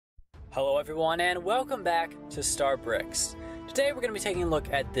Hello everyone and welcome back to Star Bricks. Today we're going to be taking a look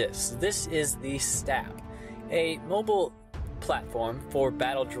at this. This is the STAP, a mobile platform for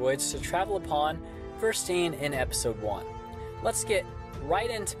battle droids to travel upon, first seen in episode 1. Let's get right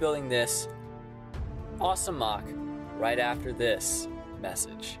into building this awesome mock right after this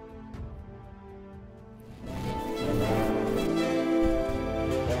message.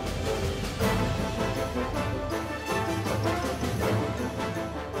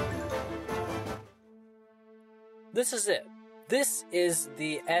 This is it. This is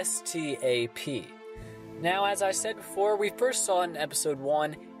the STAP. Now, as I said before, we first saw it in episode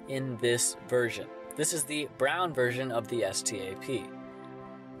 1 in this version. This is the brown version of the STAP.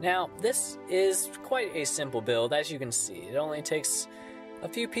 Now, this is quite a simple build, as you can see. It only takes a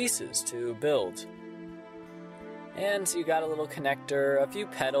few pieces to build. And you got a little connector, a few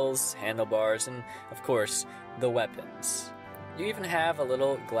pedals, handlebars, and of course, the weapons. You even have a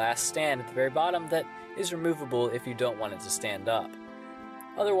little glass stand at the very bottom that is removable if you don't want it to stand up.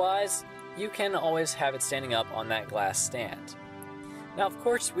 Otherwise, you can always have it standing up on that glass stand. Now, of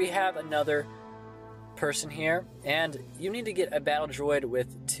course, we have another person here, and you need to get a battle droid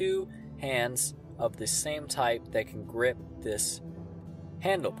with 2 hands of the same type that can grip this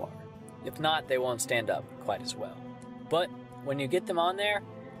handlebar. If not, they won't stand up quite as well. But when you get them on there,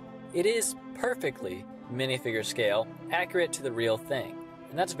 it is perfectly minifigure scale, accurate to the real thing,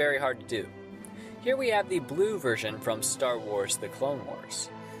 and that's very hard to do. Here we have the blue version from Star Wars: The Clone Wars.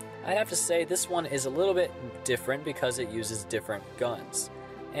 I'd have to say this one is a little bit different because it uses different guns,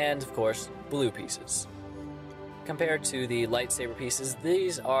 and of course, blue pieces. Compared to the lightsaber pieces,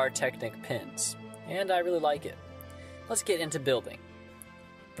 these are Technic pins, and I really like it. Let's get into building.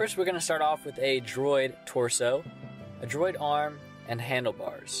 First, we're going to start off with a droid torso, a droid arm, and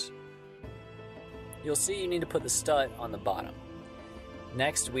handlebars. You'll see you need to put the stud on the bottom.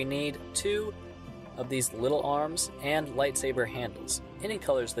 Next, we need 2 of these little arms and lightsaber handles, any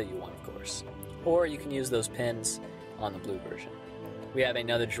colors that you want, of course. Or you can use those pins on the blue version. We have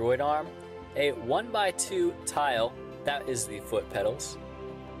another droid arm, a 1x2 tile, that is the foot pedals,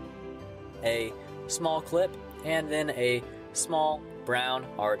 a small clip, and then a small brown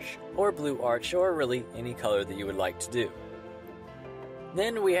arch or blue arch, or really any color that you would like to do.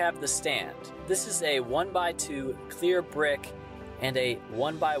 Then we have the stand. This is a 1x2 clear brick and a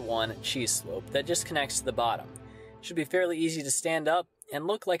 1x1 cheese slope that just connects to the bottom. It should be fairly easy to stand up and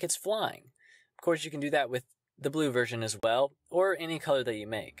look like it's flying. Of course, you can do that with the blue version as well, or any color that you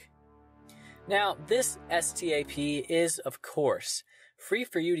make. Now, this STAP is, of course, free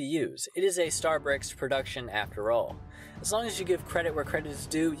for you to use. It is a Star Bricks production after all. As long as you give credit where credit is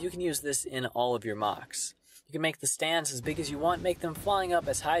due, you can use this in all of your mocks. You can make the stands as big as you want, make them flying up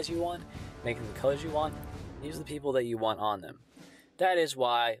as high as you want, make them the colors you want, use the people that you want on them. That is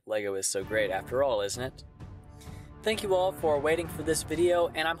why LEGO is so great after all, isn't it? Thank you all for waiting for this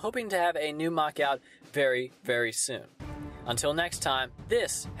video, and I'm hoping to have a new mock out very, very soon. Until next time,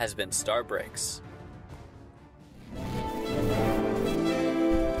 this has been Star Bricks.